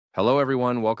Hello,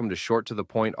 everyone. Welcome to Short to the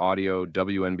Point Audio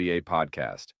WNBA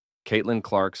podcast.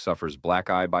 CaitlinClark suffers black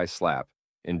eye by slap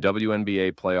in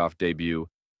WNBA playoff debut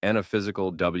and a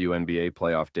physical WNBA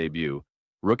playoff debut.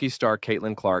 Rookie star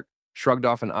CaitlinClark shrugged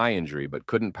off an eye injury but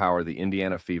couldn't power the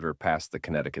IndianaFever past the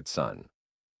Connecticut Sun.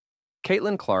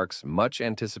 CaitlinClark's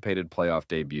much-anticipated playoff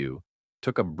debut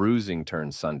took a bruising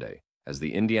turn Sunday as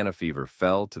the IndianaFever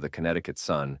fell to the Connecticut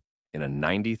Sun in a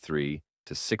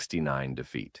 93-69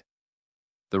 defeat.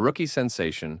 The rookie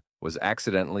sensation was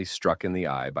accidentally struck in the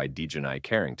eye by Dejanai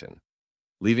Carrington,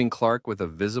 leaving Clark with a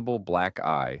visible black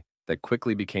eye that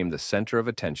quickly became the center of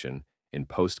attention in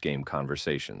post-game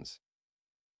conversations.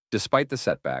 Despite the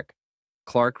setback,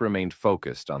 Clark remained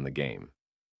focused on the game.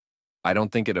 "I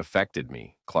don't think it affected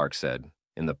me," Clark said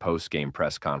in the post-game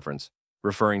press conference,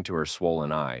 referring to her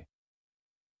swollen eye.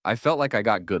 "I felt like I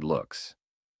got good looks.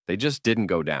 They just didn't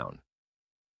go down."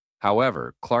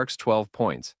 However, Clark's 12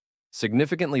 points,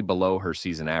 significantly below her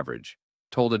season average,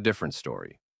 told a different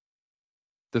story.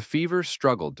 The Fever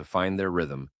struggled to find their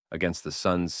rhythm against the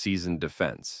Suns' seasoned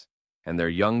defense, and their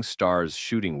young stars'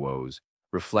 shooting woes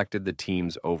reflected the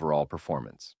team's overall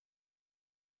performance.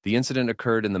 The incident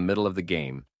occurred in the middle of the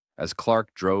game as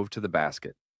Clark drove to the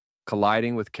basket,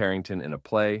 colliding with Carrington in a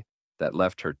play that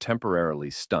left her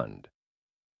temporarily stunned.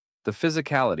 The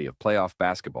physicality of playoff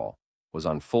basketball was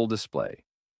on full display,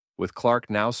 with Clark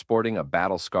now sporting a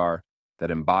battle scar that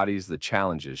embodies the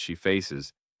challenges she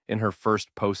faces in her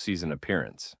first postseason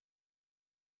appearance.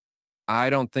 "I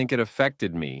don't think it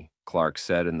affected me," Clark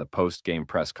said in the post-game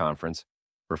press conference,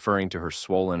 referring to her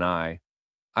swollen eye.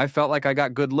 "I felt like I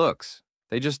got good looks.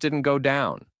 They just didn't go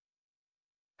down."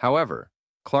 However,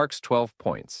 Clark's 12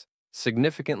 points,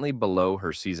 significantly below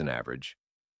her season average,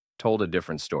 told a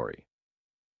different story.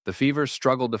 The Fever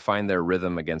struggled to find their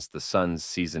rhythm against the Suns'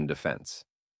 seasoned defense,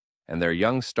 and their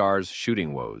young stars'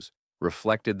 shooting woes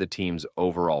reflected the team's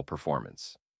overall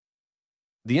performance.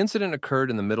 The incident occurred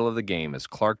in the middle of the game as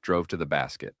Clark drove to the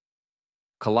basket,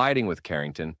 colliding with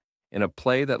Carrington in a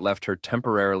play that left her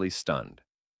temporarily stunned.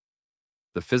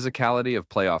 The physicality of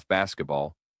playoff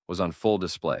basketball was on full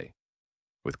display,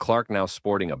 with Clark now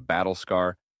sporting a battle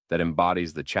scar that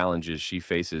embodies the challenges she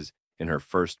faces in her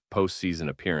first postseason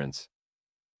appearance.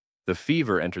 The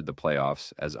Fever entered the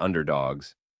playoffs as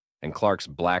underdogs, and Clark's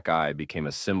black eye became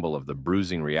a symbol of the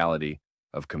bruising reality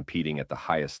of competing at the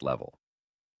highest level.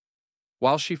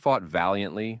 While she fought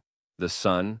valiantly, the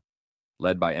Sun,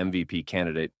 led by MVP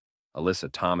candidate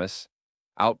Alyssa Thomas,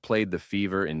 outplayed the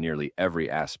Fever in nearly every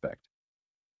aspect.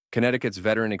 Connecticut's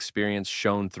veteran experience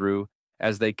shone through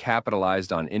as they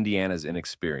capitalized on Indiana's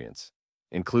inexperience,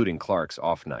 including Clark's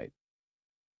off night.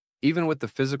 Even with the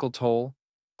physical toll,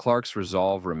 Clark's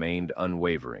resolve remained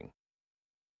unwavering.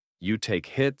 "You take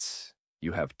hits,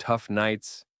 you have tough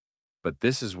nights, but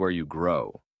this is where you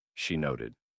grow," she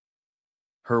noted.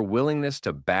 Her willingness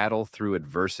to battle through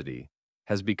adversity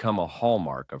has become a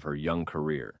hallmark of her young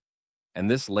career, and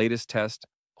this latest test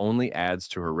only adds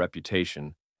to her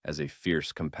reputation as a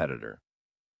fierce competitor.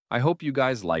 I hope you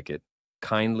guys like it.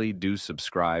 Kindly do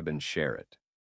subscribe and share it.